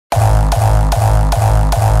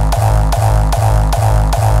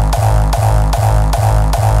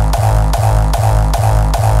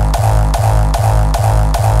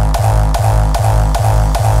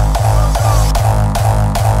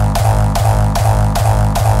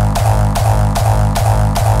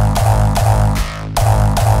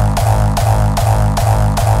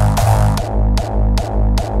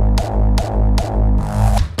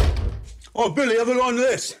Billy, have a line of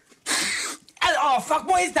this. Oh, fuck,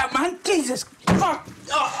 what is that, man? Jesus, fuck.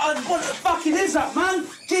 What the fucking is that, man?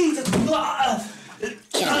 Jesus.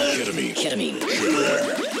 Ketamine.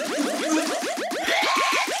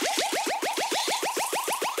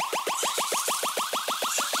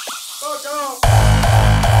 Fuck off.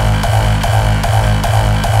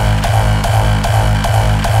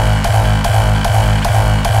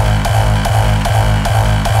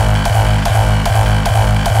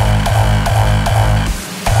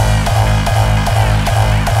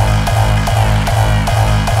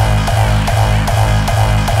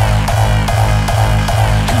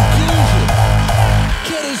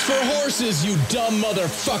 You dumb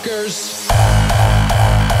motherfuckers!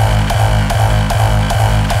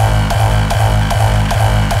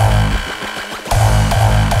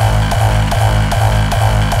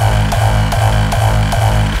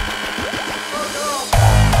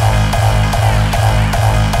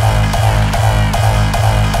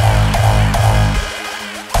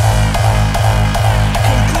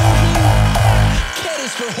 Conclusion? Cat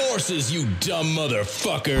is for horses, you dumb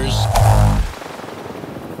motherfuckers!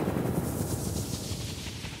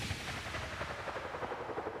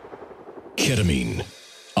 Ketamine,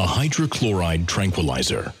 a hydrochloride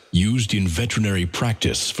tranquilizer used in veterinary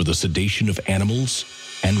practice for the sedation of animals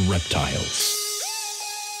and reptiles.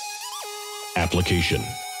 Application: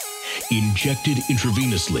 injected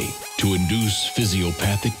intravenously to induce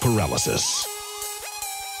physiopathic paralysis.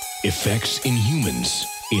 Effects in humans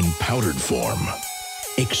in powdered form.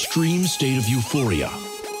 Extreme state of euphoria,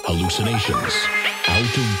 hallucinations,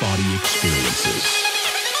 out-of-body experiences.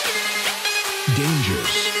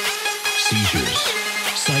 Dangers: seizures,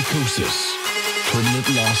 psychosis, permanent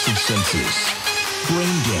loss of senses,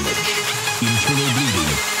 brain damage, internal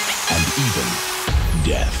bleeding, and even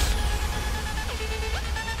death.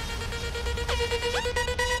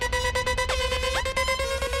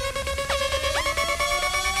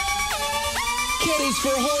 Kitties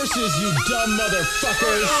for horses, you dumb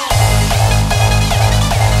motherfuckers!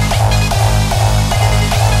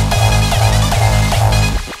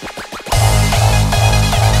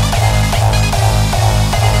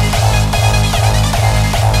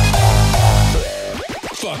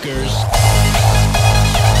 Fuckers.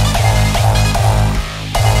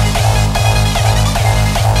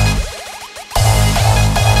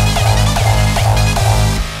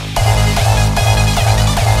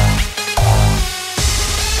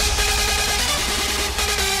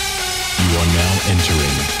 You are now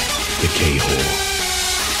entering the K-hole.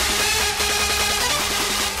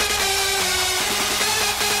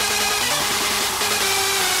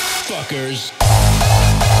 Fuckers.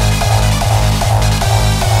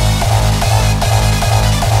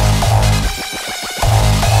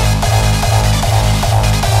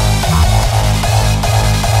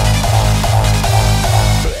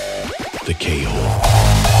 The K-hole.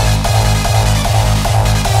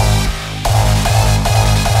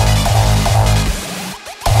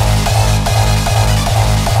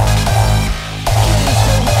 Kitties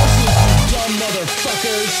for horses, you dumb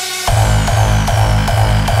motherfuckers!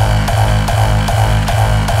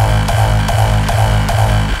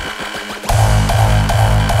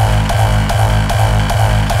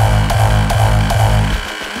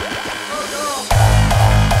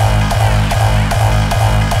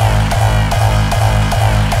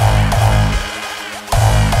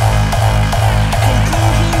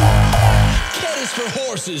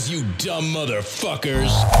 Horses, you dumb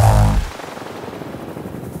motherfuckers!